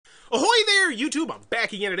Ahoy there, YouTube! I'm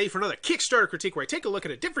back again today for another Kickstarter critique where I take a look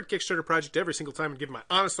at a different Kickstarter project every single time and give my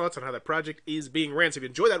honest thoughts on how that project is being ran. So if you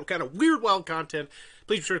enjoy that kind of weird, wild content,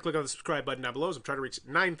 please be sure to click on the subscribe button down below. As I'm trying to reach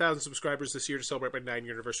 9,000 subscribers this year to celebrate my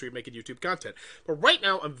 9-year anniversary of making YouTube content. But right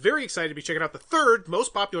now, I'm very excited to be checking out the third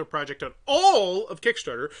most popular project on all of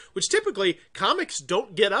Kickstarter, which typically comics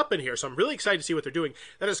don't get up in here. So I'm really excited to see what they're doing.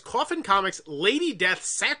 That is Coffin Comics' Lady Death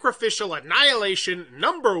Sacrificial Annihilation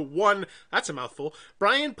 #1. That's a mouthful.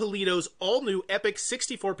 Brian Pulido's all-new epic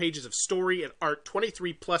 64 pages of story and art,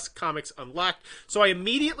 23-plus comics unlocked. So I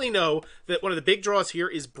immediately know that one of the big draws here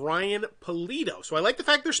is Brian Pulido. So I like the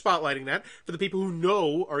fact they're spotlighting that for the people who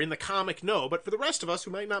know, are in the comic know, but for the rest of us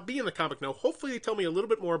who might not be in the comic know, hopefully they tell me a little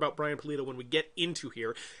bit more about Brian Pulido when we get into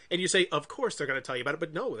here. And you say, of course they're going to tell you about it,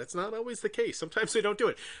 but no, that's not always the case. Sometimes they don't do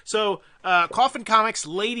it. So Coffin Comics,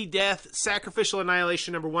 Lady Death, Sacrificial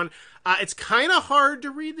Annihilation #1. It's kind of hard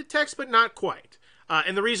to read the text, but not quite.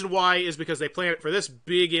 And the reason why is because they plan it for this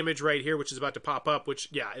big image right here, which is about to pop up, which,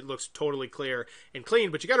 yeah, it looks totally clear and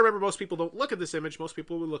clean. But you got to remember, most people don't look at this image. Most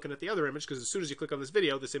people are looking at the other image, because as soon as you click on this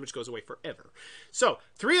video, this image goes away forever. So,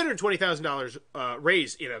 $320,000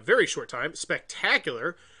 raised in a very short time.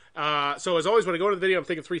 Spectacular. So, as always, when I go to the video, I'm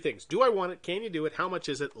thinking three things. Do I want it? Can you do it? How much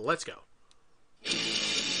is it? Let's go.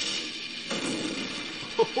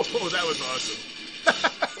 Oh, that was awesome.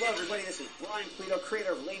 Hello everybody, this is Brian Pulido,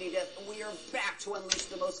 creator of Lady Death, and we are back to unleash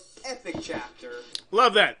the most epic chapter.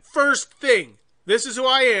 Love that. First thing, this is who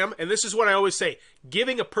I am, and this is what I always say.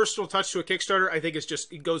 Giving a personal touch to a Kickstarter, I think is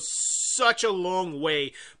just, it goes such a long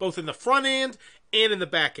way, both in the front end and in the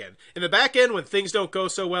back end. In the back end, when things don't go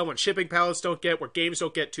so well, when shipping pallets don't get, where games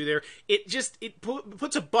don't get to there, it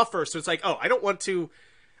puts a buffer, so it's like, oh, I don't want to...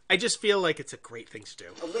 I just feel like it's a great thing to do.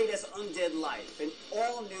 A latest Undead Life, an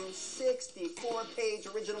all-new 64-page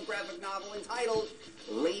original graphic novel entitled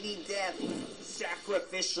Lady Death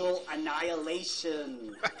Sacrificial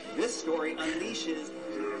Annihilation. This story unleashes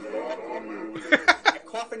a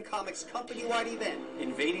Coffin Comics company-wide event,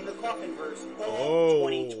 Invading the Coffinverse, fall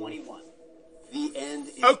 2021. The end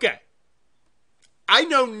is... Okay. I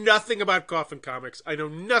know nothing about Coffin Comics. I know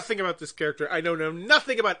nothing about this character. I know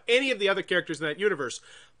nothing about any of the other characters in that universe.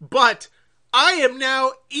 But I am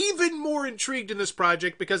now even more intrigued in this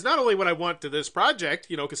project, because not only would I want to this project,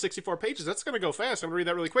 you know, because 64 pages, that's going to go fast. I'm going to read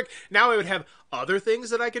that really quick. Now I would have other things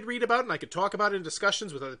that I could read about, and I could talk about in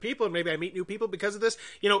discussions with other people, and maybe I meet new people because of this.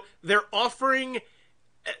 You know, they're offering,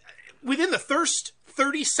 within the first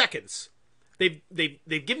 30 seconds... They've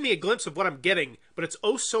given me a glimpse of what I'm getting, but it's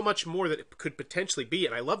oh so much more that it could potentially be,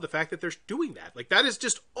 and I love the fact that they're doing that. Like, that is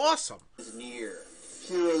just awesome. Near.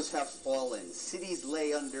 Heroes have fallen, cities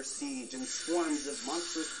lay under siege, and swarms of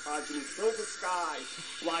monstrous progeny fill the sky,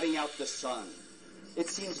 blotting out the sun. It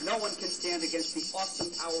seems no one can stand against the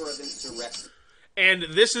awesome power of insurrection. And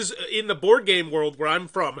this is, in the board game world where I'm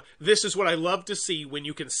from, this is what I love to see, when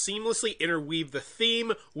you can seamlessly interweave the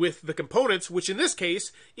theme with the components, which in this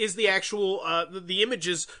case is the actual, the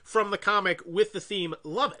images from the comic with the theme.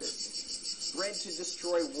 Love it. Bred to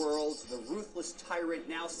destroy worlds, the ruthless tyrant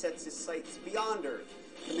now sets his sights beyond Earth,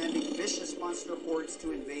 commanding vicious monster hordes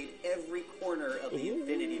to invade every corner of the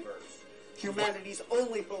Infinityverse. Humanity's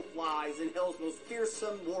only hope lies in Hell's most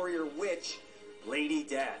fearsome warrior witch, Lady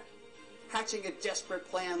Death. Hatching a desperate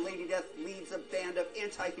plan, Lady Death leads a band of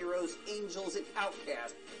anti-heroes, angels, and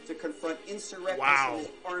outcasts to confront insurrectionists and his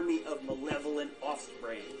army of malevolent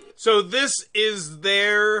offspring. So this is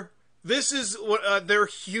their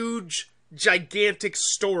huge, gigantic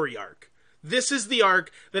story arc. This is the arc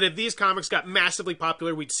that if these comics got massively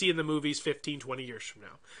popular, we'd see in the movies 15, 20 years from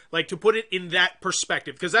now. Like, to put it in that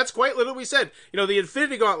perspective, because that's quite literally what we said. You know, the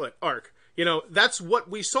Infinity Gauntlet arc, you know, that's what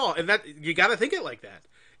we saw, and that, you gotta think it like that.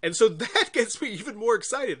 And so that gets me even more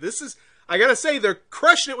excited. This is, I gotta say, they're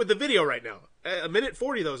crushing it with the video right now. A minute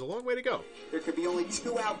 40, though, is a long way to go. There could be only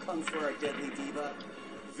two outcomes for our deadly diva.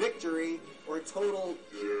 Victory, or total...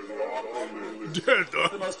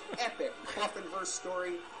 the most epic Coffinverse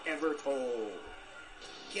story ever told.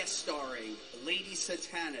 Guest starring Lady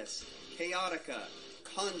Satanus, Chaotica,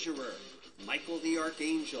 Conjurer, Michael the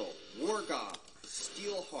Archangel, Wargoth,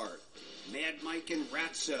 Steelheart, Mad Mike and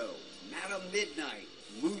Ratso, Madame Midnight,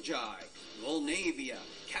 Mujai, Volnavia,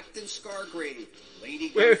 Captain Scargrave, Lady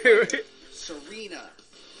Gunfighter, Serena,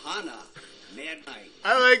 Hana, Mad Knight.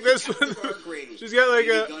 I like this Captain one. Scargrave, She's got like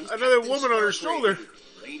another Captain woman on her Scargrave, shoulder.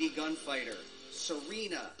 Lady Gunfighter,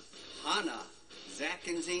 Serena, Hana, Zack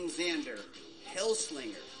and Zane Xander,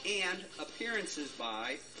 Hellslinger, and appearances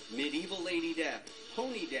by Medieval Lady Death,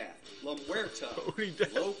 Pony Death, La Muerta,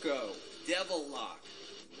 Loco, Devillock,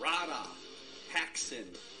 Rada, Paxson.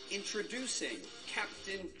 Introducing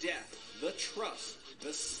Captain Death, The Trust,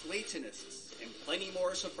 the Slatonists, and plenty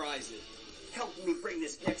more surprises. Helping me bring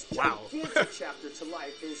this next gigantic chapter to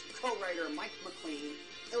life is co-writer Mike McLean,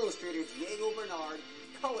 illustrator Diego Bernard,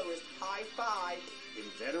 colorist High Five, and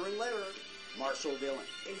veteran letterer Marshall Dillon.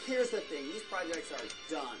 And here's the thing, these projects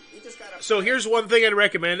are done. You just gotta... So here's one thing I'd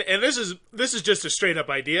recommend, and this is just a straight up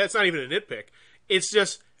idea. It's not even a nitpick. It's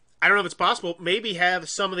just, I don't know if it's possible, maybe have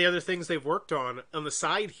some of the other things they've worked on the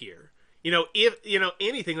side here. You know, if, you know,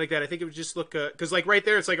 anything like that, I think it would just look, because like right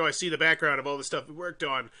there, it's like, oh, I see the background of all the stuff we worked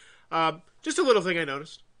on. Just a little thing I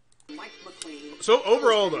noticed. Mike McLean. So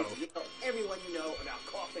overall, though, everyone you know about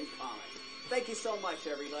Coffin Comics. Thank you so much,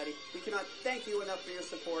 everybody. We cannot thank you enough for your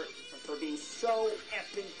support, for being so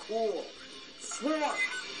effing cool. Swarm!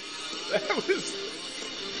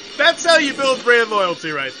 That's how you build brand loyalty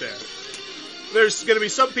right there. There's going to be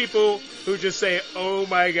some people who just say, oh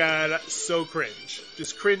my god, so cringe.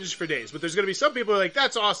 Just cringe for days. But there's going to be some people who are like,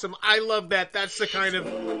 that's awesome, I love that, that's the kind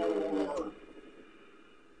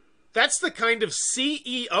of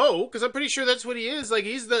CEO, because I'm pretty sure that's what he is. Like,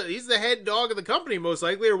 he's the head dog of the company, most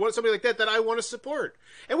likely, or somebody like that I want to support.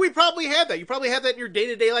 And we probably have that. You probably have that in your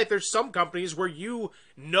day-to-day life. There's some companies where you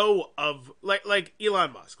know of, like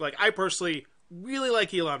Elon Musk. Like, I personally really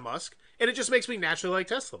like Elon Musk, and it just makes me naturally like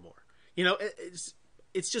Tesla more. You know,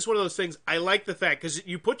 it's just one of those things. I like the fact, because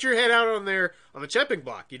you put your head out on there on the chopping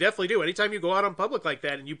block. You definitely do. Anytime you go out on public like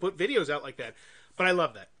that and you put videos out like that. But I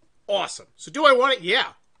love that. Awesome. So do I want it? Yeah.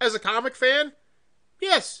 As a comic fan?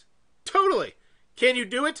 Yes. Totally. Can you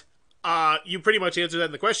do it? You pretty much answered that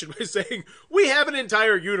in the question by saying, we have an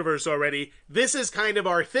entire universe already. This is kind of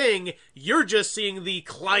our thing. You're just seeing the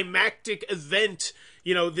climactic event,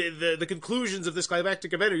 you know, the conclusions of this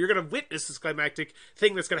climactic event, or you're going to witness this climactic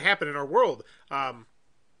thing that's going to happen in our world.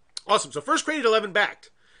 Awesome. So first created 11 backed.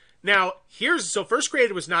 Now, first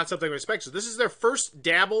created was not something I expected. So this is their first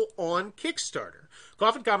dabble on Kickstarter.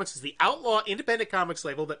 Coffin Comics is the outlaw independent comics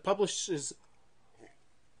label that publishes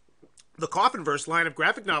the Coffinverse line of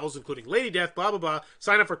graphic novels, including Lady Death, blah, blah, blah.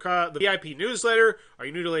 Sign up for the VIP newsletter. Are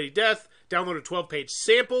you new to Lady Death? Download a 12-page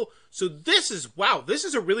sample. So this is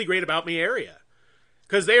a really great About Me area.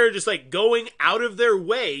 Because they are just like going out of their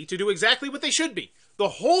way to do exactly what they should be. The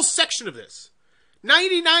whole section of this.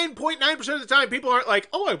 99.9% of the time, people aren't like,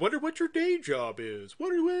 oh, I wonder what your day job is.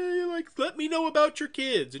 Let me know about your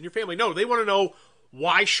kids and your family. No, they want to know,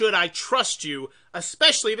 why should I trust you,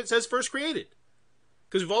 especially if it says first created?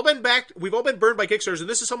 Because we've all been burned by Kickstarters, and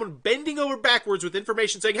this is someone bending over backwards with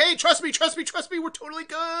information saying, hey, trust me, we're totally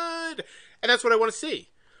good. And that's what I want to see.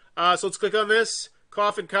 So let's click on this.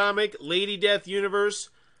 Coffin Comic, Lady Death Universe.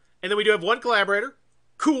 And then we do have one collaborator.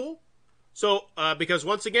 Cool. So, because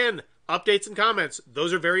once again, updates and comments,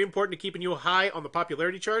 those are very important to keeping you high on the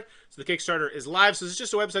popularity chart. So the Kickstarter is live. So this is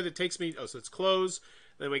just a website that takes me, so it's closed.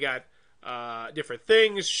 Then we got different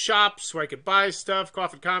things, shops where I could buy stuff,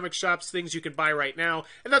 Coffin Comic shops, things you can buy right now.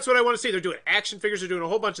 And that's what I want to see. They're doing action figures, they're doing a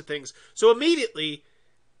whole bunch of things. So immediately,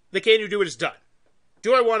 the Can You Do It is done.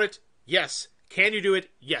 Do I want it? Yes. Can you do it?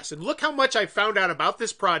 Yes. And look how much I found out about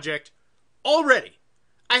this project already.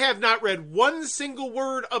 I have not read one single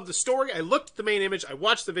word of the story. I looked at the main image, I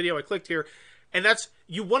watched the video, I clicked here, and that's,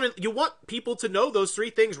 you want people to know those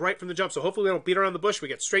three things right from the jump. So hopefully we don't beat around the bush, we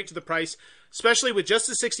get straight to the price, especially with just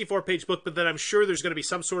a 64-page book, but then I'm sure there's going to be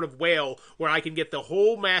some sort of whale where I can get the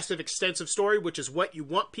whole massive extensive story, which is what you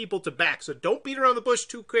want people to back. So don't beat around the bush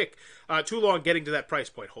too long getting to that price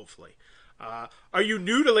point, hopefully. Are you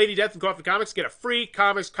new to Lady Death and Coffin Comics? Get a free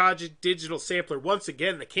Comics Project digital sampler. Once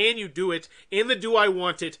again, the Can You Do It in the Do I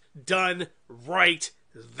Want It done right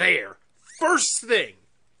there. First thing.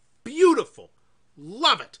 Beautiful.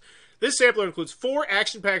 Love it. This sampler includes 4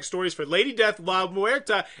 action-packed stories for Lady Death La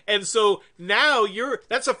Muerta, and so now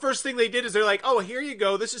that's the first thing they did is they're like, oh, here you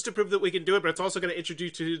go, this is to prove that we can do it, but it's also going to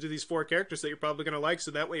introduce you to these 4 characters that you're probably going to like, so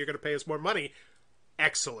that way you're going to pay us more money.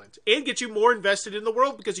 Excellent. And get you more invested in the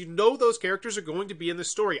world because you know those characters are going to be in the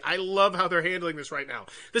story. I love how they're handling this right now.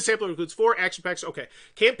 This sampler includes 4 action packs. Okay.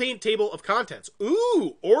 Campaign table of contents.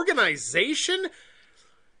 Ooh, organization.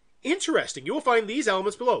 Interesting. You will find these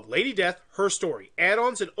elements below. Lady Death, her story.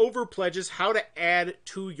 Add-ons and over-pledges, how to add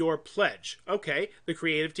to your pledge. Okay. The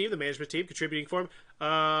creative team, the management team, contributing form,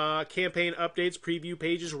 campaign updates, preview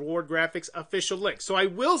pages, reward graphics, official links. So I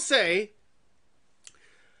will say,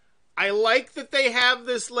 I like that they have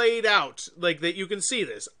this laid out, like that you can see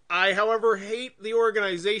this. I, however, hate the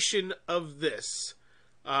organization of this.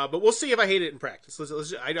 But we'll see if I hate it in practice.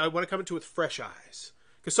 I want to come into it with fresh eyes.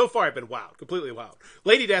 Because so far I've been wowed, completely wowed.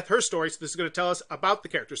 Lady Death, her story, so this is going to tell us about the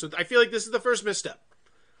character. So I feel like this is the first misstep.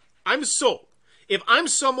 I'm sold. If I'm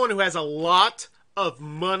someone who has a lot of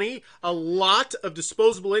money, a lot of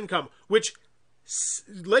disposable income, which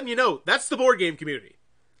letting you know that's the board game community.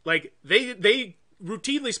 Like, they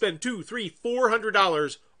routinely spend $200, $300,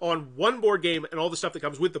 $400 on one board game and all the stuff that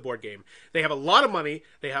comes with the board game. They have a lot of money.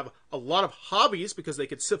 They have a lot of hobbies because they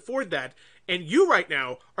could afford that. And you right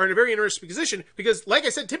now are in a very interesting position because, like I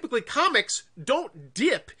said, typically comics don't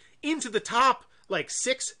dip into the top like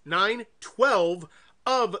 6, 9, 12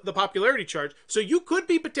 of the popularity chart. So you could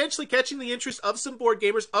be potentially catching the interest of some board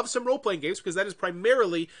gamers, of some role-playing games, because that is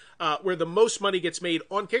primarily where the most money gets made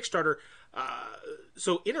on Kickstarter.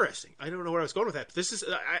 So interesting. I don't know where I was going with that. But this is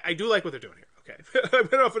I do like what they're doing here. Okay. I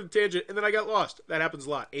went off on a tangent and then I got lost. That happens a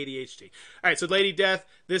lot. ADHD. All right, so Lady Death,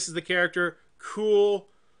 this is the character. Cool.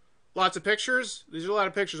 Lots of pictures. These are a lot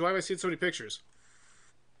of pictures. Why am I seeing so many pictures?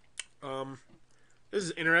 This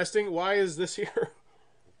is interesting. Why is this here?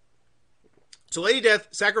 So Lady Death,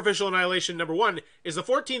 Sacrificial Annihilation #1 is the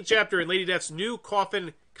 14th chapter in Lady Death's new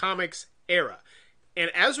Coffin comics era. And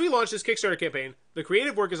as we launch this Kickstarter campaign, the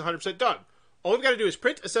creative work is 100% done. All we've got to do is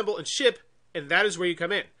print, assemble, and ship, and that is where you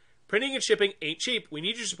come in. Printing and shipping ain't cheap. We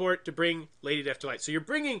need your support to bring Lady Death to light. So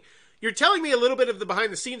you're telling me a little bit of the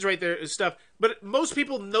behind the scenes right there is stuff, but most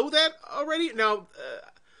people know that already. Now,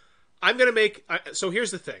 I'm going to make, so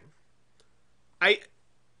here's the thing.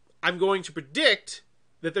 I'm going to predict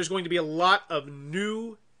that there's going to be a lot of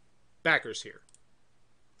new backers here.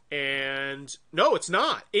 And no, it's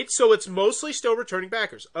not. It's mostly still returning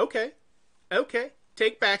backers. Okay.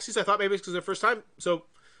 Take backsies. I thought maybe it's because it's their first time. So,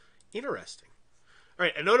 interesting. All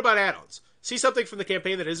right, a note about add-ons. See something from the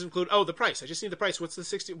campaign that isn't included. Oh, the price. I just need the price. What's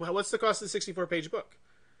the cost of the 64-page book?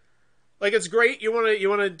 Like, it's great. You want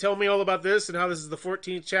to tell me all about this and how this is the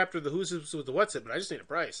 14th chapter, the who's with the what's it, but I just need a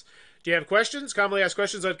price. Do you have questions? Commonly asked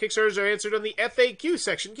questions on Kickstarters are answered on the FAQ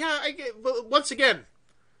section. Yeah, but once again,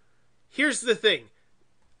 here's the thing.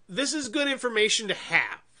 This is good information to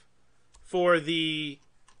have for the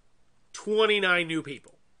 29 new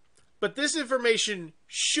people. But this information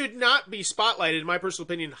should not be spotlighted, in my personal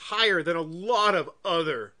opinion, higher than a lot of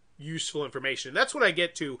other useful information. That's what I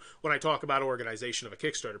get to when I talk about organization of a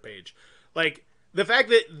Kickstarter page. Like, the fact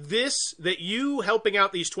that you helping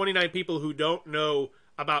out these 29 people who don't know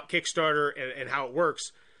about Kickstarter and how it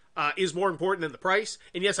works is more important than the price.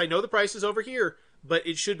 And yes, I know the price is over here, but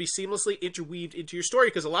it should be seamlessly interweaved into your story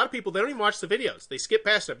because a lot of people, they don't even watch the videos. They skip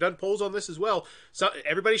past it. I've done polls on this as well. So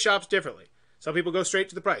everybody shops differently. Some people go straight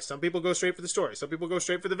to the price. Some people go straight for the story. Some people go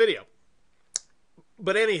straight for the video.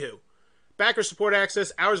 But anywho, backer support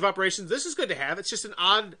access, hours of operations, this is good to have. It's just an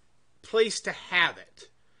odd place to have it.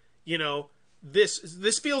 You know,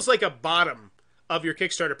 this feels like a bottom of your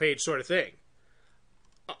Kickstarter page sort of thing.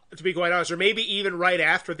 To be quite honest, or maybe even right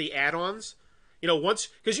after the add-ons. You know,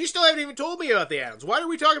 because you still haven't even told me about the add-ons. Why are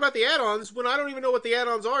we talking about the add-ons when I don't even know what the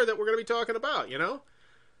add-ons are that we're going to be talking about, you know?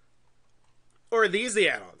 Or are these the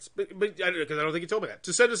add-ons? Because I don't think you told me that.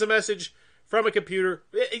 To send us a message from a computer.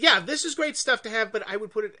 Yeah, this is great stuff to have, but I would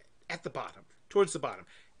put it at the bottom, towards the bottom.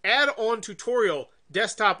 Add-on tutorial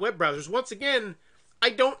desktop web browsers. Once again,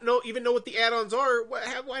 I don't even know what the add-ons are.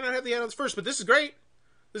 Why not have the add-ons first? But this is great.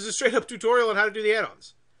 This is a straight-up tutorial on how to do the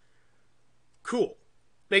add-ons. Cool.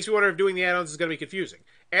 Makes me wonder if doing the add-ons is going to be confusing.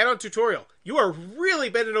 Add-on tutorial. You are really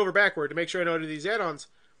bending over backward to make sure I know how to do these add-ons.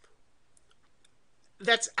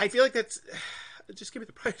 I feel like that's... Just give me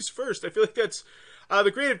the price first. I feel like that's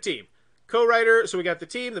the creative team. Co-writer. So we got the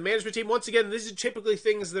team, the management team. Once again, these are typically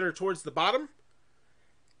things that are towards the bottom.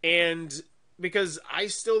 And because I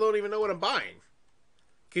still don't even know what I'm buying.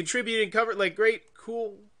 Contributing, cover, like, great,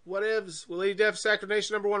 cool, whatevs. Well, Lady Death,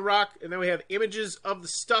 Sacrificial #1 rock. And then we have images of the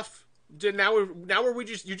stuff. Now you're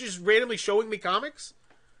just randomly showing me comics?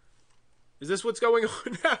 Is this what's going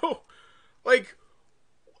on now? Like,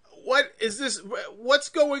 what is this? What's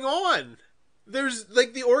going on? There's,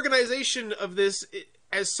 like, the organization of this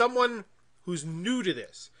as someone who's new to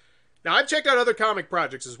this. Now, I've checked out other comic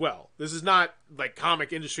projects as well. This is not, like,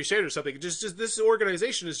 comic industry standard or something. Just this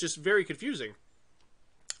organization is just very confusing.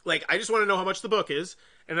 Like, I just want to know how much the book is,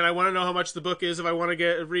 and then I want to know how much the book is if I want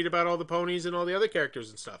to read about all the ponies and all the other characters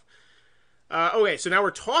and stuff. Okay, so now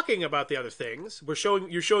we're talking about the other things.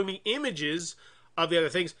 You're showing me images of the other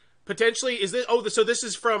things. Potentially, is this? Oh, so this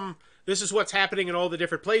is what's happening in all the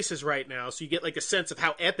different places right now. So you get like a sense of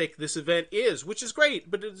how epic this event is, which is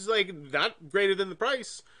great, but it's like not greater than the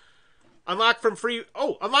price. Unlock free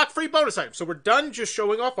bonus items. So we're done just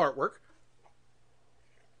showing off artwork.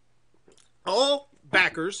 All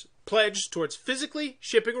backers pledged towards physically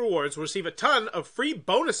shipping rewards will receive a ton of free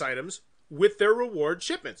bonus items with their reward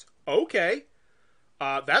shipments. Okay.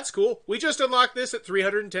 That's cool. We just unlocked this at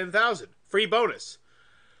 310,000. Free bonus.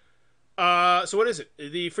 So what is it?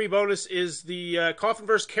 The free bonus is the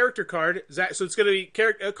Coffinverse character card. So it's going to be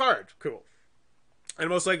a card. Cool. And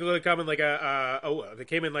most likely it'll come in like if it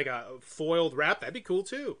came in like a foiled wrap, that'd be cool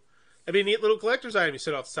too. That'd be a neat little collector's item you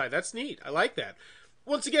sit off the side. That's neat. I like that.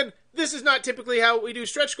 Once again, this is not typically how we do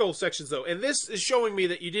stretch goal sections though. And this is showing me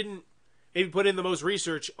that you didn't maybe put in the most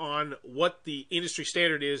research on what the industry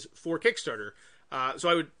standard is for Kickstarter. So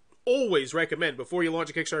I would always recommend before you launch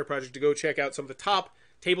a Kickstarter project to go check out some of the top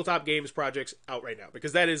tabletop games projects out right now,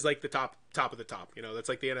 because that is like the top of the top. You know, that's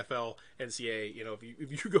like the NFL, NCAA. You know,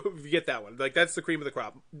 if you get that one, like that's the cream of the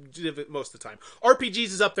crop most of the time. RPGs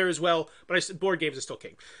is up there as well, but board games is still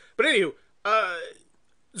king. But anywho,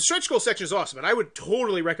 the stretch goal section is awesome, and I would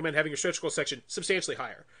totally recommend having your stretch goal section substantially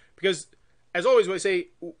higher, because as always, when I say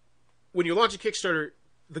when you launch a Kickstarter,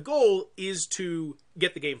 the goal is to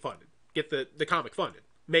get the game funded, get the comic funded,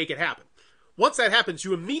 make it happen. Once that happens,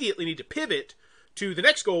 you immediately need to pivot to the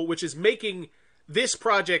next goal, which is making this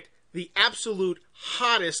project the absolute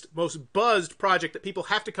hottest, most buzzed project that people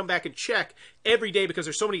have to come back and check every day because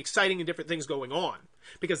there's so many exciting and different things going on.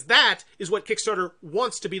 Because that is what Kickstarter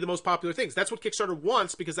wants to be the most popular things. That's what Kickstarter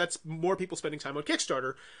wants, because that's more people spending time on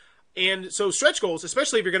Kickstarter. And so stretch goals,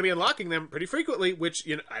 especially if you're going to be unlocking them pretty frequently, which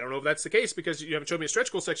I don't know if that's the case because you haven't shown me a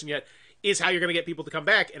stretch goal section yet, is how you're going to get people to come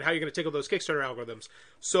back and how you're going to tickle those Kickstarter algorithms.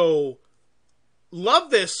 So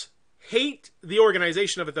love this. Hate the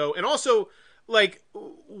organization of it though, and also like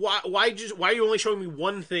why are you only showing me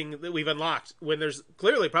one thing that we've unlocked when there's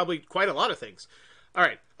clearly probably quite a lot of things? All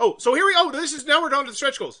right. So here we go. Now we're down to the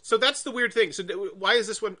stretch goals. So that's the weird thing. So why is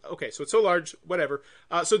this one? Okay, so it's so large, whatever.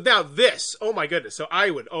 So now this. Oh my goodness. So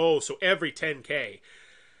so every 10K.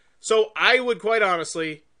 So I would quite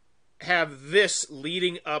honestly have this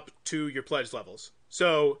leading up to your pledge levels.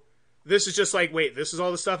 So this is just like, wait, this is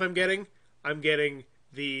all the stuff I'm getting. I'm getting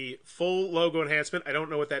the full logo enhancement. I don't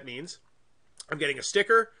know what that means. I'm getting a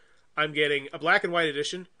sticker. I'm getting a black and white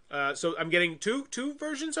edition. So I'm getting two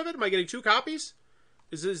versions of it. Am I getting 2 copies?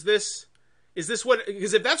 Is this what?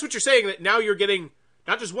 Because if that's what you're saying, that now you're getting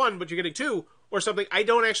not just one, but you're getting 2 or something. I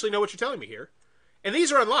don't actually know what you're telling me here. And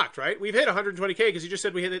these are unlocked, right? We've hit 120K because you just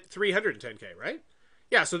said we hit 310K, right?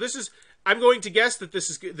 Yeah. So this is. I'm going to guess that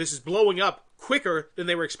this is blowing up quicker than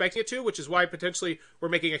they were expecting it to, which is why potentially we're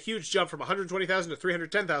making a huge jump from 120,000 to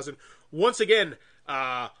 310,000. Once again,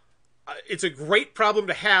 it's a great problem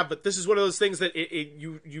to have, but this is one of those things that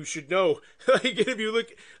you should know. Like if you look,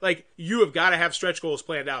 like you have got to have stretch goals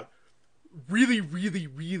planned out really, really,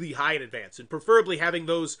 really high in advance, and preferably having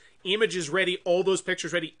those images ready, all those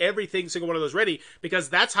pictures ready, everything, single one of those ready, because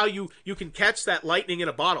that's how you can catch that lightning in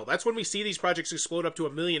a bottle. That's when we see these projects explode up to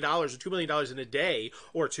 $1 million or $2 million in a day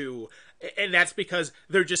or two, and that's because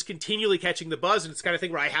they're just continually catching the buzz, and it's the kind of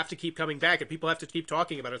thing where I have to keep coming back, and people have to keep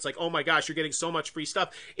talking about it. It's like, oh my gosh, you're getting so much free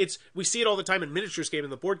stuff. We see it all the time in miniatures game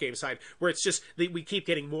and the board game side, where it's just we keep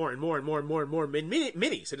getting more and more and more and more and more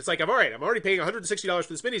minis, and it's like, I'm already paying $160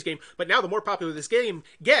 for this minis game, but now the more popular this game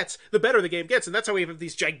gets, the better the game gets, and that's how we have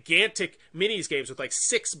these gigantic minis games with like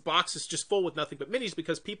 6 boxes just full with nothing but minis,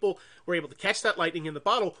 because people were able to catch that lightning in the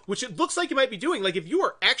bottle, which it looks like you might be doing. Like if you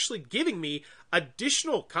are actually giving me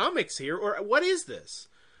additional comics here, or what is this?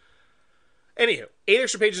 Anywho, 8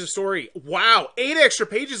 extra pages of story. Wow, 8 extra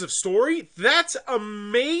pages of story? That's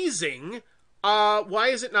amazing. Why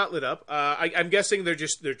is it not lit up? I'm guessing they're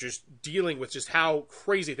just dealing with just how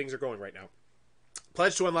crazy things are going right now.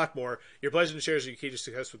 Pledge to unlock more. Your pledge and shares are your key to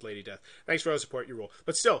success with Lady Death. Thanks for all the support. You rule.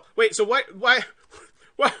 But still, wait. So why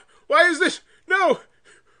is this? No,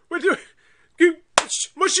 we're doing.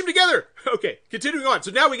 Mush them together. Okay, continuing on.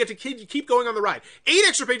 So now we get to keep going on the ride. 8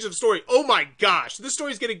 extra pages of story. Oh my gosh, this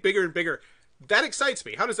story is getting bigger and bigger. That excites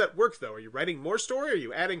me. How does that work though? Are you writing more story? Are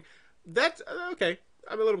you adding that? Okay.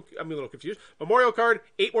 I'm a little confused. Memorial card,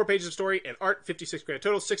 8 more pages of story and art, 56 grand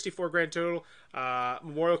total, 64 grand total.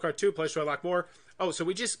 Memorial card 2, pledge to unlock more. Oh, so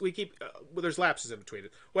we keep, well, there's lapses in between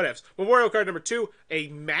it. Whatevs. Memorial card number 2, a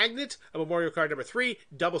magnet. A memorial card number 3,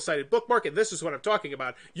 double-sided bookmark. And this is what I'm talking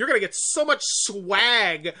about. You're going to get so much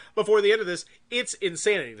swag before the end of this. It's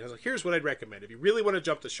insanity. And I was like, here's what I'd recommend. If you really want to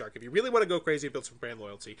jump the shark, if you really want to go crazy and build some brand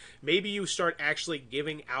loyalty, maybe you start actually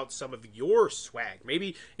giving out some of your swag.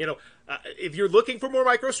 Maybe, if you're looking for more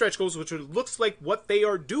micro stretch goals, which looks like what they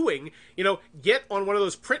are doing, get on one of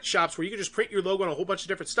those print shops where you can just print your logo on a whole bunch of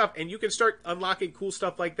different stuff, and you can start unlocking cool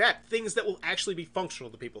stuff like that. Things that will actually be functional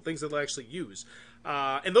to people. Things that they'll actually use.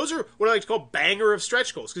 And those are what I like to call banger of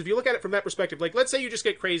stretch goals. Because if you look at it from that perspective, like let's say you just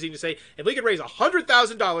get crazy and you say, if we could raise $100,000,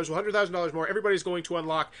 $100,000 more, everybody's going to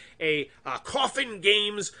unlock a Coffin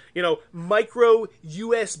Games, micro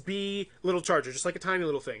USB little charger, just like a tiny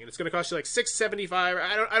little thing, and it's going to cost you like $675.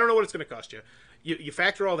 I don't know what it's going to cost you. you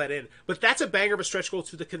factor all that in. But that's a banger of a stretch goal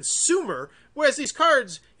to the consumer, whereas these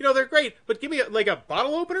cards, you know, they're great, but give me like a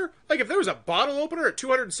bottle opener. Like if there was a bottle opener at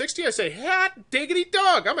 260, I say, hot diggity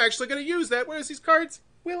dog, I'm actually going to use that. Whereas these cards,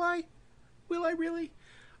 will I? Will I really?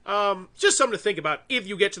 Just something to think about if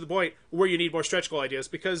you get to the point where you need more stretch goal ideas,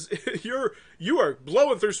 because you are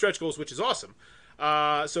blowing through stretch goals, which is awesome.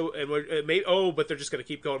 But they're just going to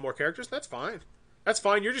keep going more characters. That's fine. That's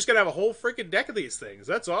fine. You're just going to have a whole freaking deck of these things.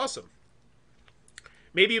 That's awesome.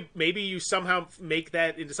 Maybe you somehow make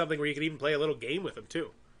that into something where you can even play a little game with them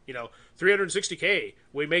too. You know, 360K.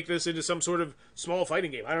 We make this into some sort of small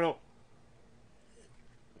fighting game. I don't know.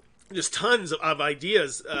 Just tons of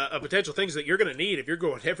ideas of potential things that you're going to need if you're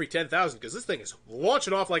going every 10,000, because this thing is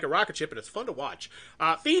launching off like a rocket ship and it's fun to watch.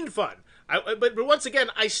 Fiend fun. But once again,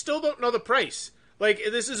 I still don't know the price. Like,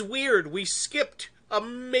 this is weird. We skipped a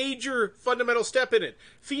major fundamental step in it.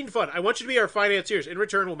 Fiend fun. I want you to be our financiers. In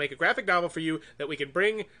return, we'll make a graphic novel for you that we can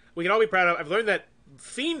all be proud of. I've learned that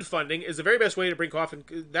Fiend funding is the very best way to bring Coffin.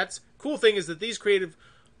 That's cool thing is that these creative...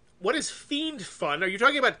 What is Fiend fun? Are you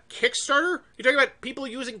talking about Kickstarter? Are you talking about people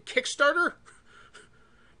using Kickstarter?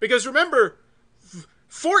 Because remember,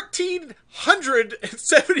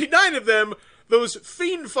 1,479 of them, those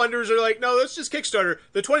Fiend funders are like, no, that's just Kickstarter.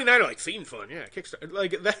 The 29 are like, Fiend fun, yeah, Kickstarter.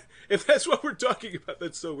 Like, that, if that's what we're talking about,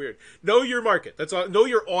 that's so weird. Know your market. That's all, know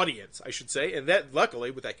your audience, I should say. And that,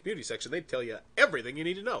 luckily, with that community section, they tell you everything you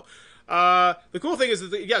need to know. The cool thing is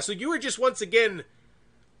that, so you were just once again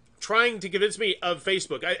trying to convince me of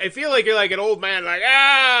Facebook. I feel like you're like an old man, like,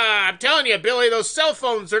 I'm telling you, Billy, those cell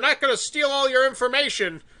phones, they're not going to steal all your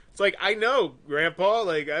information. It's like, I know, Grandpa,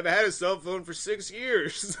 like, I've had a cell phone for 6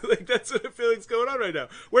 years. Like, that's what I feel like's going on right now.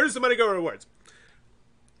 Where does the money go on rewards?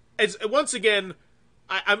 It's, once again,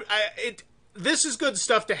 this is good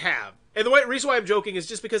stuff to have. And the reason why I'm joking is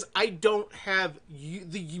just because I don't have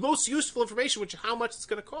the most useful information, which is how much it's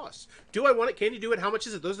going to cost. Do I want it? Can you do it? How much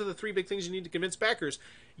is it? Those are the three big things you need to convince backers.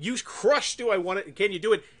 You crush, do I want it? And can you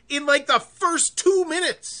do it in like the first 2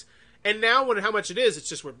 minutes? And now, how much it is, it's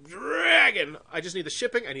just we're dragging. I just need the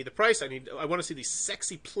shipping. I need the price. I want to see these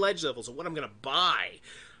sexy pledge levels of what I'm going to buy.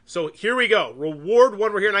 So here we go. Reward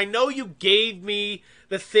one. We're here. And I know you gave me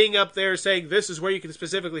the thing up there saying this is where you can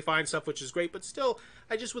specifically find stuff, which is great. But still,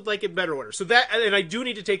 I just would like it in better order. So that, and I do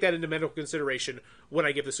need to take that into mental consideration when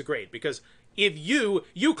I give this a grade. Because if you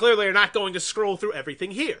clearly are not going to scroll through everything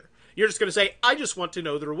here. You're just going to say, I just want to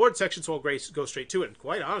know the reward section, so I'll go straight to it. And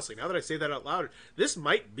quite honestly, now that I say that out loud, this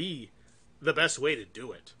might be the best way to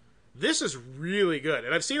do it. This is really good.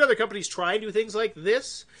 And I've seen other companies try and do things like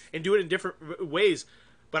this and do it in different ways.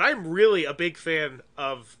 But I'm really a big fan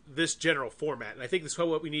of this general format. And I think this is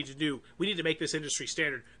what we need to do. We need to make this industry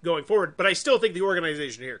standard going forward. But I still think the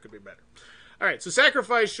organization here could be better. All right, so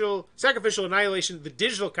Sacrificial Annihilation, the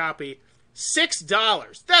digital copy,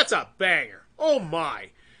 $6. That's a banger. Oh,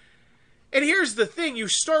 my. And here's the thing. You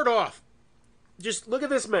start off, just look at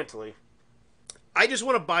this mentally. I just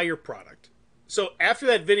want to buy your product. So after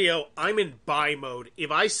that video, I'm in buy mode. If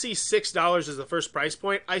I see $6 as the first price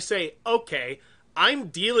point, I say, okay, I'm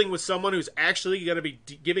dealing with someone who's actually going to be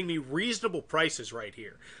giving me reasonable prices right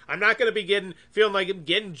here. I'm not going to be feeling like I'm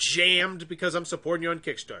getting jammed because I'm supporting you on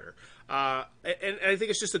Kickstarter. And I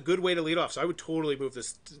think it's just a good way to lead off. So I would totally move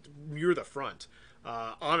this near the front.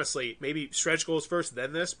 Honestly, maybe stretch goals first,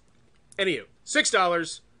 then this. Anywho,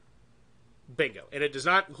 $6, bingo. And it does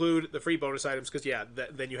not include the free bonus items because, yeah,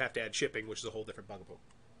 then you have to add shipping, which is a whole different bugaboo.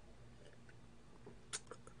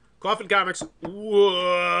 Coffin Comics.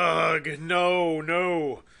 Whoa,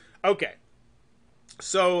 no. Okay.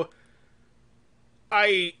 So,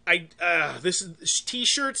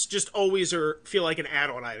 T-shirts just always feel like an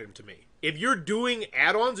add-on item to me. If you're doing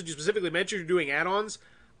add-ons, and you specifically mentioned you're doing add-ons,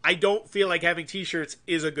 I don't feel like having T-shirts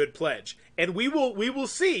is a good pledge. And we will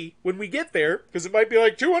see when we get there, because it might be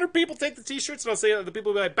like 200 people take the T-shirts, and I'll say the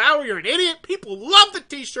people will be like, Bauer, you're an idiot. People love the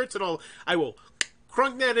T-shirts, and I will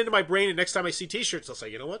crunk that into my brain, and next time I see T-shirts, I'll say,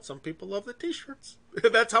 you know what? Some people love the T-shirts.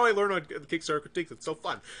 That's how I learn on Kickstarter Critiques. It's so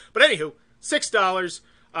fun. But anywho, $6.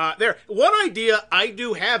 There. One idea I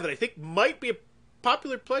do have that I think might be a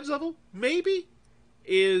popular pledge level, maybe,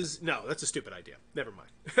 is... No, that's a stupid idea. Never mind.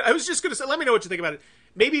 I was just going to say, let me know what you think about it.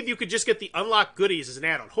 Maybe if you could just get the unlocked goodies as an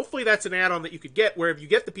add-on. Hopefully that's an add-on that you could get, where if you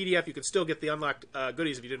get the PDF, you could still get the unlocked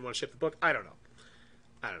goodies if you didn't want to ship the book. I don't know.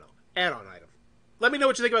 Add-on item. Let me know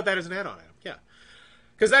what you think about that as an add-on item. Yeah.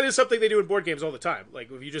 Because that is something they do in board games all the time.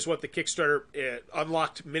 Like, if you just want the Kickstarter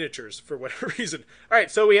unlocked miniatures for whatever reason. All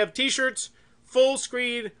right, so we have T-shirts, full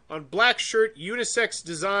screen, on black shirt, unisex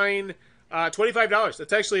design, $25.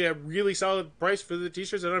 That's actually a really solid price for the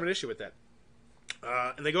T-shirts. I don't have an issue with that.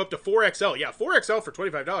 And they go up to 4XL. Yeah, 4XL for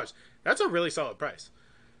 $25. That's a really solid price.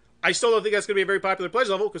 I still don't think that's going to be a very popular pledge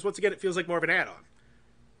level because, once again, it feels like more of an add-on.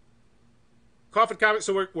 Coffin Comics,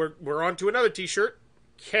 so we're on to another t-shirt.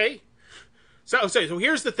 Okay. So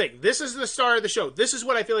here's the thing. This is the star of the show. This is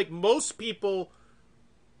what I feel like most people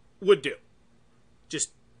would do.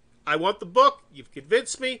 Just, I want the book. You've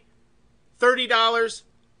convinced me. $30.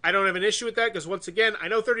 I don't have an issue with that because, once again, I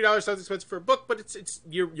know $30 sounds expensive for a book, but it's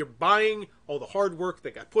you're buying all the hard work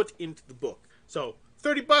that got put into the book. So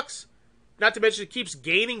 $30. Not to mention it keeps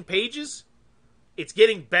gaining pages. It's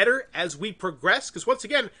getting better as we progress because, once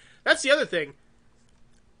again, that's the other thing.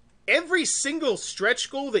 Every single stretch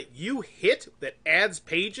goal that you hit that adds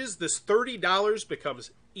pages, this $30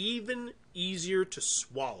 becomes even easier to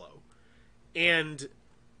swallow. And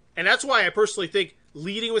that's why I personally think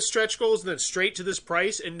leading with stretch goals and then straight to this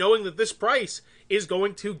price and knowing that this price is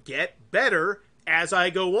going to get better as I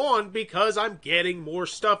go on because I'm getting more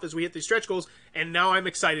stuff as we hit these stretch goals, and now I'm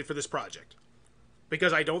excited for this project.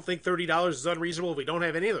 Because I don't think $30 is unreasonable if we don't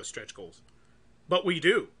have any of those stretch goals. But we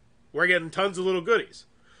do. We're getting tons of little goodies.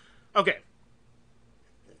 Okay.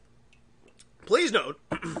 Please note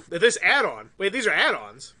that this add-on... Wait, these are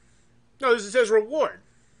add-ons? No, this says reward.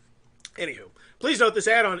 Anywho, please note this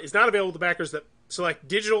add-on is not available to backers that select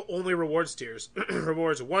digital-only rewards tiers.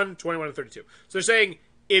 Rewards 1, 21, and 32. So they're saying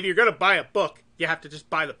if you're going to buy a book, you have to just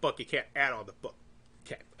buy the book. You can't add on the book.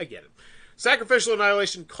 Okay, I get it. Sacrificial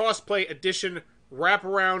Annihilation Cosplay Edition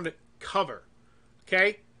Wraparound Cover.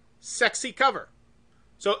 Okay? Sexy cover.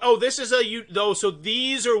 So, this is so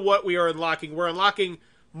these are what we are unlocking. We're unlocking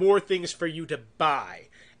more things for you to buy.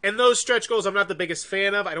 And those stretch goals I'm not the biggest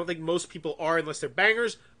fan of. I don't think most people are unless they're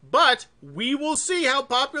bangers. But we will see how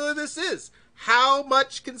popular this is. How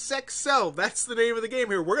much can sex sell? That's the name of the game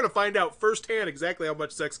here. We're going to find out firsthand exactly how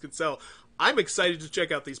much sex can sell. I'm excited to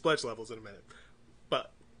check out these pledge levels in a minute.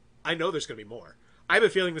 But I know there's going to be more. I have a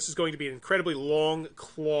feeling this is going to be an incredibly long,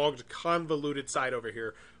 clogged, convoluted site over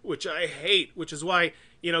here, which I hate, which is why,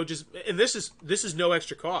 and this is no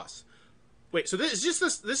extra cost. Wait, so this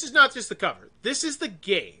is not just the cover. This is the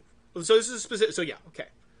game. So this is specific, so yeah, okay.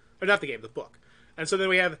 Or not the game, the book. And so then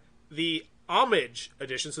we have the Homage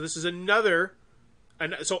edition. So this is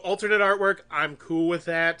so alternate artwork, I'm cool with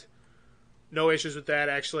that. No issues with that,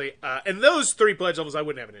 actually. And those 3 pledge levels I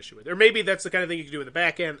wouldn't have an issue with. Or maybe that's the kind of thing you can do in the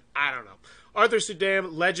back end. I don't know. Arthur Sudam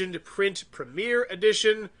Legend Print Premiere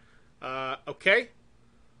Edition. Okay.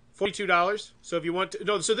 $42. So if you want to...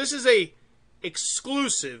 No, so this is a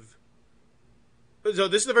exclusive... So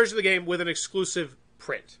this is the version of the game with an exclusive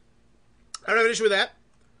print. I don't have an issue with that.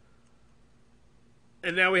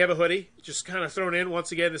 And now we have a hoodie. Just kind of thrown in.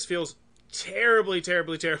 Once again, this feels terribly,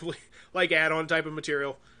 terribly, terribly like add-on type of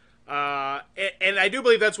material. And I do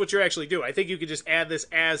believe that's what you're actually doing. I think you could just add this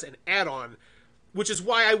as an add-on, which is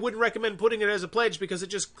why I wouldn't recommend putting it as a pledge because it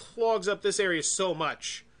just clogs up this area so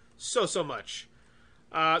much. So much.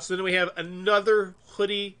 So then we have another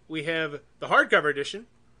hoodie. We have the hardcover edition,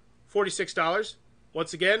 $46.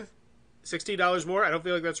 Once again, $16 more. I don't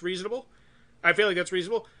feel like that's reasonable. I feel like that's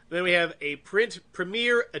reasonable. And then we have a print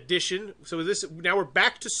premiere edition. So now we're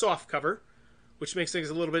back to soft cover, which makes things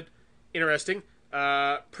a little bit interesting.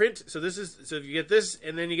 Print. So you get this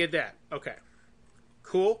and then you get that. Okay.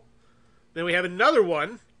 Cool. Then we have another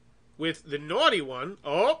one with the naughty one.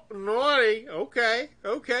 Oh, naughty. Okay.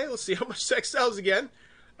 Let's see how much sex sells again.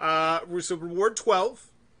 So reward 12.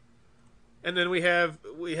 And then we have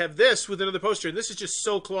this with another poster, and this is just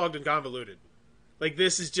so clogged and convoluted. Like,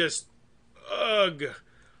 this is just ugh.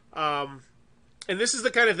 And this is the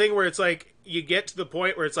kind of thing where it's like you get to the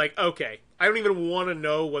point where it's like, okay, I don't even want to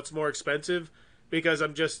know what's more expensive because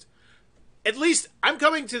at least I'm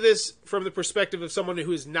coming to this from the perspective of someone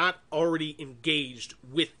who is not already engaged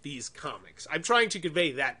with these comics. I'm trying to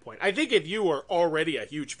convey that point. I think if you are already a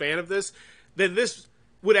huge fan of this, then this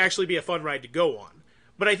would actually be a fun ride to go on.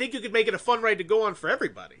 But I think you could make it a fun ride to go on for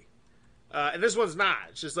everybody. And this one's not.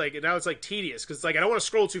 It's just like, now it's like tedious. Because like, I don't want to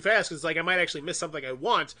scroll too fast because like I might actually miss something I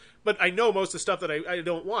want. But I know most of the stuff that I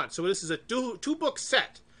don't want. So this is a two-book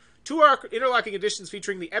set. 2 interlocking editions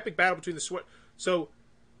featuring the epic battle between the sword. So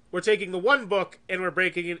we're taking the 1 book and we're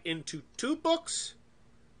breaking it into 2 books.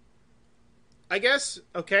 I guess.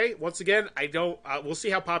 Okay. Once again, we'll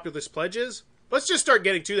see how popular this pledge is. Let's just start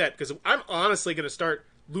getting to that because I'm honestly going to start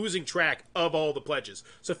losing track of all the pledges.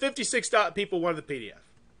 So 56 people wanted the PDF.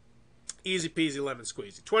 Easy peasy lemon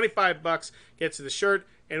squeezy. $25 gets to the shirt,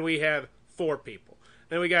 and we have 4 people.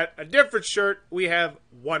 Then we got a different shirt. We have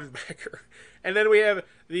 1 backer, and then we have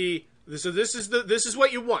so this is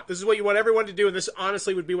what you want. This is what you want everyone to do, and this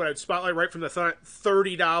honestly would be what I'd spotlight right from the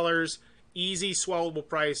 $30 easy swallowable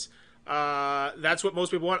price. That's what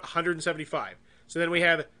most people want, 175. So then we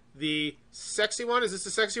have the sexy one. Is this the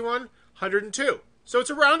sexy one? 102. So it's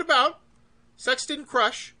a roundabout. Sex didn't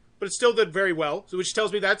crush, but it still did very well, so which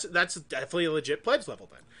tells me that's definitely a legit pledge level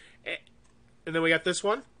then. And then we got this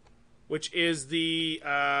one, which is the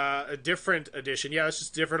a different edition. Yeah, it's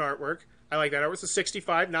just different artwork. I like that artwork. It's a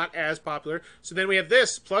 65, not as popular. So then we have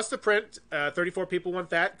this, plus the print. 34 people want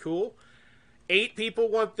that. Cool. 8 people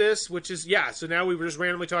want this, which is, yeah, so now we were just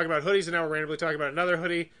randomly talking about hoodies, and now we're randomly talking about another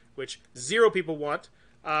hoodie, which 0 people want.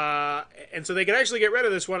 And so they can actually get rid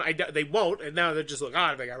of this one. They won't, and now they're just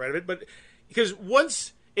like, they got rid of it. But because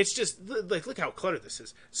once, it's just, like, look how cluttered this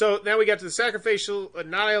is. So now we got to the Sacrificial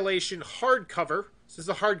Annihilation hardcover. This is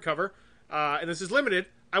the hardcover, and this is limited.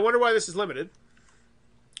 I wonder why this is limited.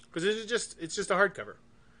 Because it's just a hardcover.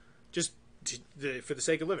 Just for the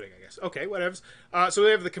sake of limiting, I guess. Okay, whatever. So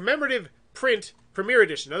we have the commemorative print premiere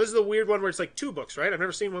edition. Now this is the weird one where it's like 2 books, right? I've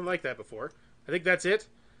never seen one like that before. I think that's it.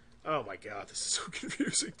 Oh my god, this is so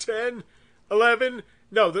confusing. 10, 11.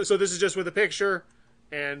 No, so this is just with a picture,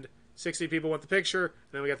 and 60 people want the picture.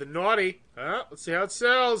 And then we got the naughty. Let's see how it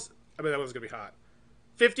sells. I mean, that one's gonna be hot.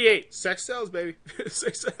 58. Sex sells, baby.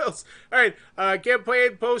 Sex sells. All right.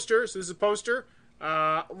 Campaign poster. So this is a poster.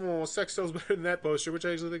 Sex sells better than that poster, which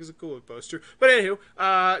I actually think is a cooler poster. But anywho,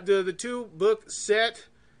 the 2 book set.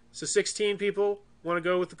 So 16 people want to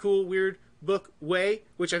go with the cool, weird book way,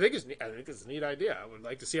 which I think is a neat idea. I would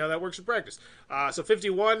like to see how that works in practice. So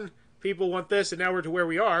 51 people want this, and now we're to where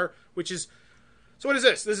we are, which is, so what is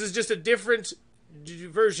this? This is just a different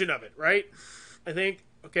version of it, right? I think.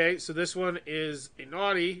 Okay, so this one is a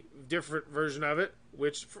naughty, different version of it.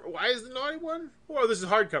 Why is the naughty one? Oh, this is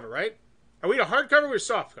hardcover, right? Are we a hardcover or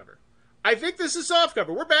softcover? I think this is softcover.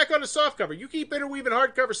 We're back on a softcover. You keep interweaving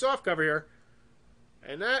hardcover, softcover here.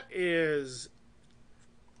 And that is...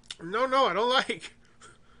 No, I don't like.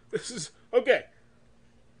 This is... Okay.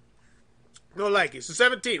 Don't like it. So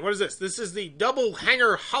 17. What is this? This is the double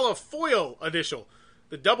hanger holofoil edition.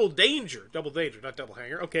 The double danger. Double danger, not double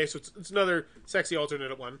hanger. Okay, so it's another sexy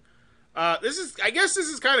alternate one. I guess this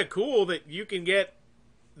is kind of cool that you can get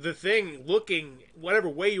the thing looking whatever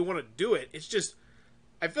way you want to do it. It's just...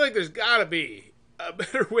 I feel like there's got to be a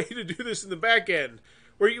better way to do this in the back end.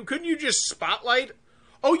 Couldn't you just spotlight...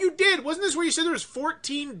 Oh, you did! Wasn't this where you said there was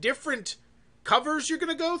 14 different covers you're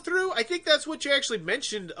going to go through? I think that's what you actually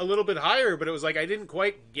mentioned a little bit higher, but it was like I didn't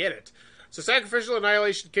quite get it. So Sacrificial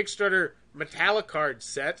Annihilation Kickstarter metallic card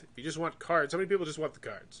set. If you just want cards, how many people just want the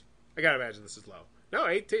cards? I gotta imagine this is low. No,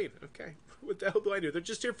 18. Okay. What the hell do I do? They're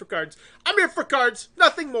just here for cards. I'm here for cards.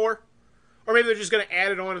 Nothing more. Or maybe they're just going to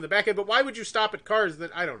add it on in the back end, but why would you stop at cards? Then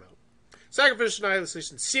I don't know. Sacrificial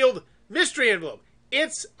Annihilation sealed mystery envelope.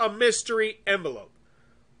 It's a mystery envelope.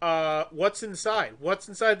 What's inside? What's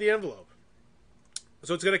inside the envelope?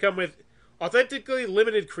 So it's going to come with authentically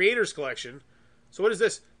limited creators collection. So what is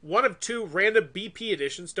this? 1 of 2 random BP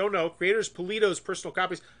editions. Don't know. Creators Polito's personal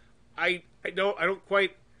copies. I don't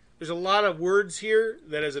quite. There's a lot of words here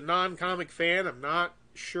that as a non-comic fan, I'm not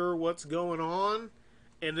sure what's going on.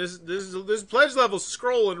 And this pledge level's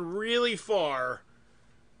scrolling really far.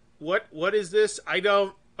 What is this? I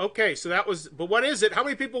don't. Okay, so that was... But what is it? How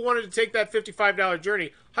many people wanted to take that $55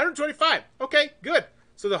 journey? 125. Okay, good.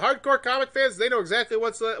 So the hardcore comic fans, they know exactly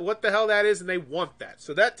what the hell that is, and they want that.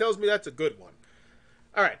 So that tells me that's a good one.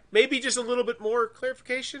 All right, maybe just a little bit more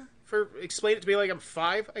clarification explain it to me like I'm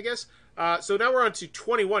 5, I guess. So now we're on to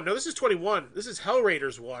 21. No, this is 21. This is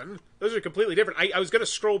Hellraiders 1. Those are completely different. I was going to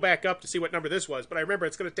scroll back up to see what number this was, but I remember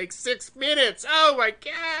it's going to take 6 minutes. Oh my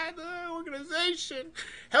god, organization.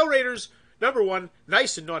 Hellraiders number 1,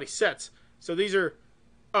 nice and naughty sets. So these are,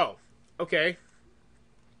 oh, okay.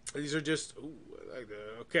 These are just,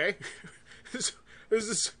 okay. this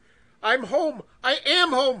is, I'm home. I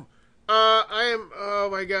am home. Oh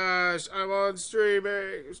my gosh, I'm on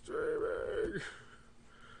streaming.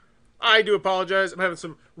 I do apologize. I'm having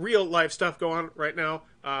some real life stuff going on right now.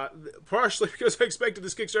 Partially because I expected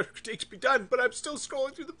this Kickstarter critique to be done, but I'm still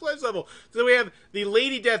scrolling through the pledge level. So then we have the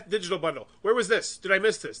Lady Death digital bundle. Where was this? Did I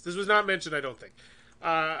miss this? This was not mentioned, I don't think.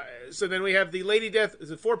 So then we have the Lady Death.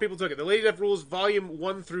 4 people took it. The Lady Death Rules Volume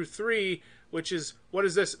 1 through 3, which is, what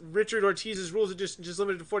is this? Richard Ortiz's Rules Edition, just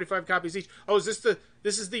limited to 45 copies each. Oh,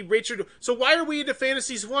 this is the Richard. So why are we into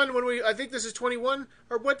Fantasies 1 when I think this is 21?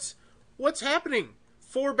 Or what's happening?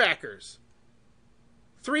 4 backers.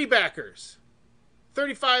 3 backers.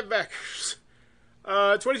 35 backers.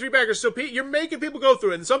 23 backers. So you're making people go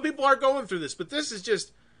through it, and some people are going through this, but this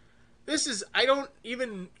is I don't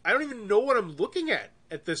even know what I'm looking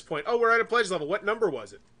at this point. Oh, we're at a pledge level. What number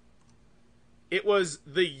was it? It was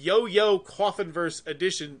the Yo-Yo Coffinverse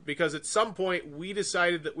edition, because at some point we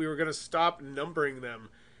decided that we were going to stop numbering them.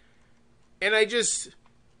 And I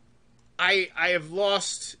have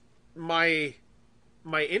lost my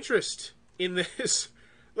interest in this.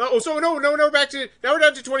 Oh, so no, now we're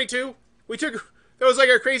down to 22. That was like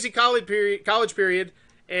our crazy college period,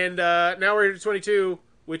 and now we're at 22,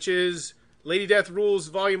 which is Lady Death Rules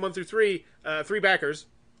Volume 1 through 3, 3 backers.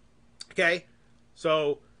 Okay,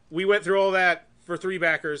 so we went through all that for 3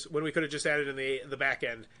 backers when we could have just added in the back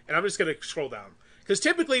end, and I'm just going to scroll down. Because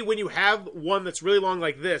typically when you have one that's really long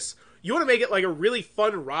like this, you want to make it like a really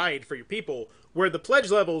fun ride for your people, where the pledge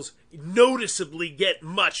levels noticeably get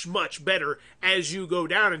much, much better as you go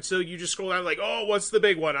down. And so you just scroll down like, oh, what's the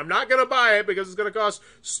big one? I'm not going to buy it because it's going to cost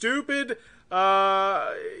a stupid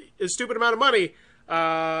amount of money.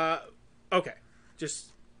 Okay.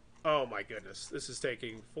 Just, oh my goodness. This is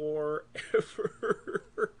taking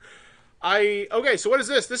forever. Okay, so what is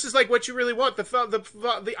this? This is like what you really want.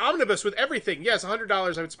 The omnibus with everything. Yes,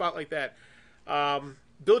 $100. I would spot like that.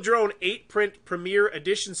 Build your own 8-print Premier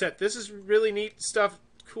Edition set. This is really neat stuff.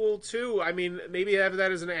 Cool, too. I mean, maybe have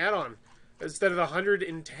that as an add-on instead of the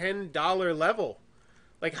 $110 level.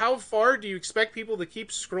 Like, how far do you expect people to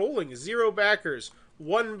keep scrolling? 0 backers,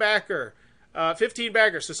 1 backer, 15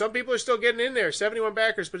 backers. So some people are still getting in there, 71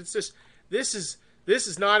 backers, but it's just, this is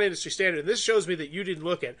not industry standard. And this shows me that you didn't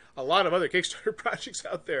look at a lot of other Kickstarter projects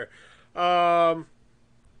out there.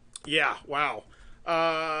 Yeah, wow.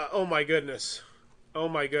 Oh, my goodness. Oh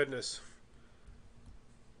my goodness.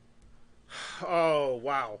 Oh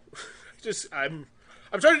wow. I'm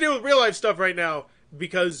trying to deal with real life stuff right now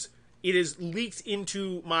because it is leaked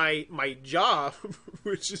into my job,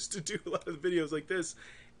 which is to do a lot of videos like this,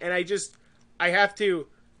 and I have to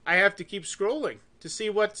keep scrolling to see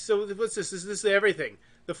what's this? Is this everything?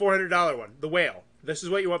 The $400 one, the whale. This is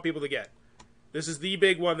what you want people to get. This is the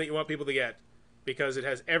big one that you want people to get because it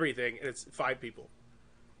has everything and it's 5 people.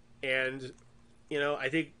 And you know, I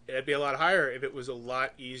think it'd be a lot higher if it was a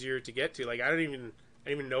lot easier to get to. Like, I don't even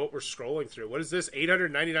know what we're scrolling through. What is this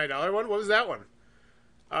 $899 one? What was that one?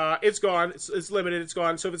 It's gone. It's limited. It's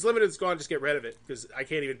gone. So if it's limited, it's gone. Just get rid of it because I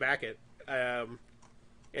can't even back it. And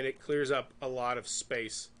it clears up a lot of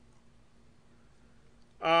space.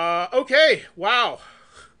 Okay. Wow.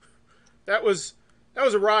 That was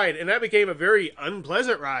a ride, and that became a very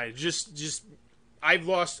unpleasant ride. Just I've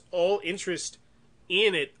lost all interest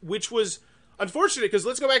in it, which was unfortunate, because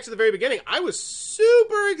let's go back to the very beginning. I was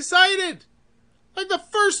super excited. Like, the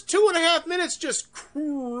first 2.5 minutes just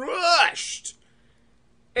crushed.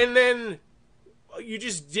 And then you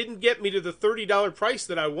just didn't get me to the $30 price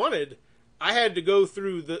that I wanted. I had to go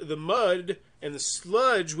through the mud and the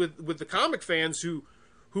sludge with the comic fans who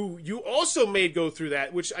you also made go through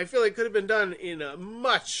that, which I feel like could have been done in a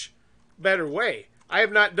much better way. I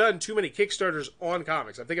have not done too many Kickstarters on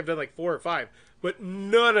comics. I think I've done like 4 or 5, but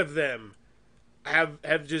none of them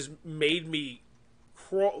have just made me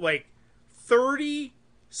crawl. Like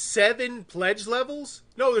 37 pledge levels?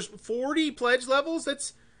 No, there's 40 pledge levels?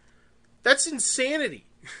 That's insanity.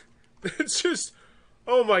 It's just,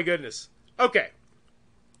 oh my goodness. Okay.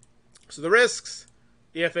 So the risks,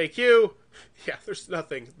 the FAQ, yeah, there's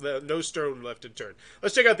nothing, no stone left unturned.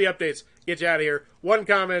 Let's check out the updates, get you out of here. 1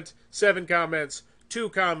 comment, 7 comments, 2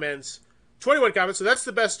 comments, 21 comments. So that's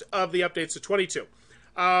the best of the updates, so 22.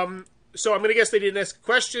 So I'm going to guess they didn't ask a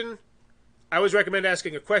question. I always recommend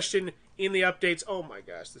asking a question in the updates. Oh my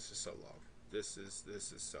gosh, this is so long. This is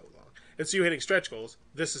so long. And so you hitting stretch goals.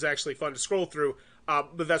 This is actually fun to scroll through,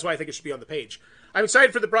 but that's why I think it should be on the page. I'm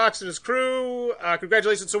excited for the Brox and his crew.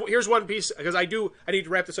 Congratulations. So here's one piece, because I need to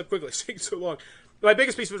wrap this up quickly. It's taking so long. My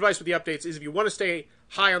biggest piece of advice with the updates is if you want to stay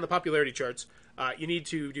high on the popularity charts, you need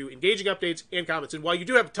to do engaging updates and comments. And while you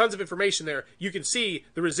do have tons of information there, you can see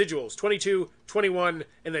the residuals, 22, 21,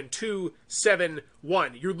 and then 2, 7,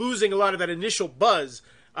 1. You're losing a lot of that initial buzz.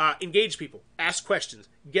 Engage people. Ask questions.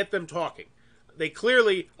 Get them talking. They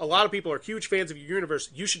clearly, a lot of people are huge fans of your universe.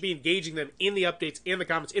 You should be engaging them in the updates and the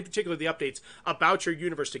comments, in particular the updates about your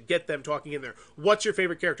universe, to get them talking in there. What's your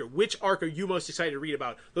favorite character? Which arc are you most excited to read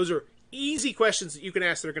about? Those are easy questions that you can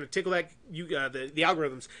ask that are going to tickle the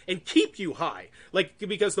algorithms and keep you high. Like,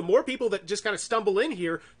 because the more people that just kind of stumble in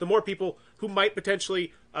here, the more people who might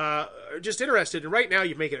potentially are just interested. And right now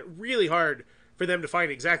you're making it really hard for them to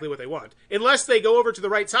find exactly what they want. Unless they go over to the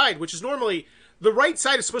right side, which is normally... The right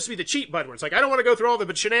side is supposed to be the cheat button, where it's like, I don't want to go through all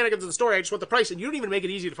the shenanigans in the story, I just want the price, and you don't even make it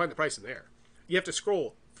easy to find the price in there. You have to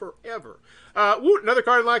scroll forever. Another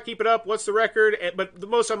card unlock, keep it up. What's the record? But the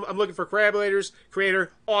most I'm looking for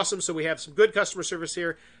creator, awesome. So we have some good customer service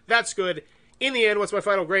here. That's good. In the end, what's my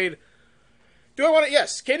final grade? Do I want it?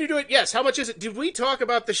 Yes. Can you do it? Yes. How much is it? Did we talk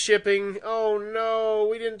about the shipping? Oh, no.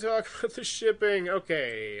 We didn't talk about the shipping.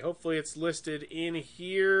 Okay. Hopefully it's listed in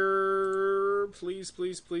here. Please,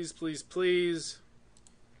 please, please, please, please.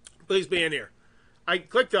 Please be in here. I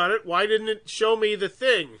clicked on it. Why didn't it show me the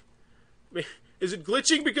thing? Is it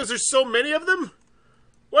glitching because there's so many of them?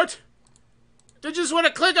 What? I just want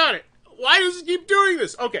to click on it. Why does it keep doing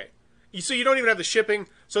this? Okay. So you don't even have the shipping.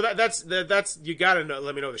 So that's you gotta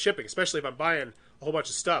let me know the shipping, especially if I'm buying a whole bunch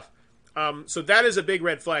of stuff. So that is a big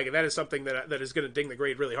red flag, and that is something that is going to ding the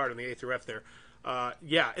grade really hard on the A through F there.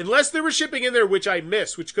 Yeah, unless there was shipping in there, which I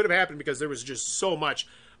missed, which could have happened because there was just so much.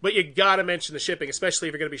 But you gotta mention the shipping, especially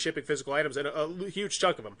if you're going to be shipping physical items, and a huge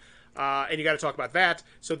chunk of them. And you got to talk about that.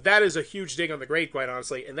 So that is a huge ding on the grade, quite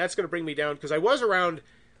honestly, and that's going to bring me down because I was around.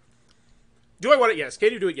 Do I want it? Yes.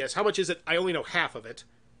 Can you do it? Yes. How much is it? I only know half of it.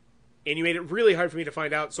 And you made it really hard for me to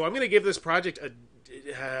find out. So I'm going to give this project a...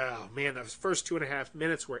 Oh, man, those first 2.5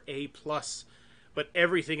 minutes were A+. But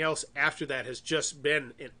everything else after that has just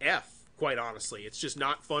been an F, quite honestly. It's just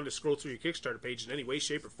not fun to scroll through your Kickstarter page in any way,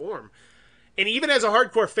 shape, or form. And even as a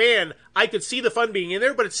hardcore fan, I could see the fun being in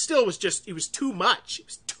there, but it still was just... It was too much. It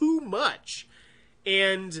was too much.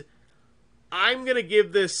 And I'm going to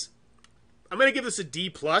give this... I'm going to give this a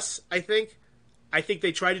D+, I think. I think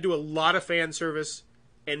they tried to do a lot of fan service.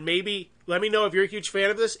 And maybe, let me know if you're a huge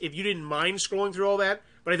fan of this, if you didn't mind scrolling through all that.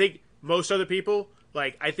 But I think most other people,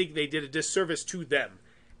 I think they did a disservice to them.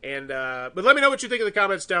 And but let me know what you think in the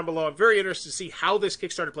comments down below. I'm very interested to see how this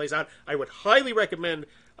Kickstarter plays out. I would highly recommend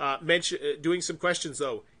doing some questions,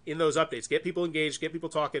 though, in those updates. Get people engaged, get people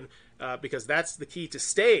talking, because that's the key to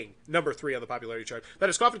staying number 3 on the popularity chart. That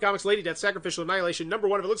is Coffin Comics' Lady Death, Sacrificial Annihilation, number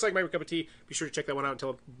 1. If it looks like my cup of tea, be sure to check that one out and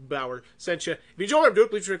tell Bauer sent you. If you enjoy what I'm doing,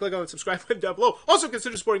 please be sure to click on the subscribe button down below. Also,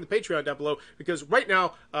 consider supporting the Patreon down below, because right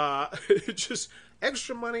now, just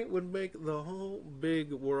extra money would make the whole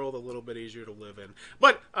big world a little bit easier to live in.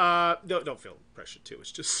 But don't feel pressured too.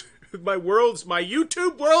 It's just my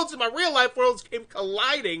YouTube worlds and my real life worlds came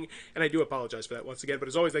colliding, and I do apologize for that once again. But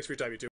as always, thanks for your time, YouTube.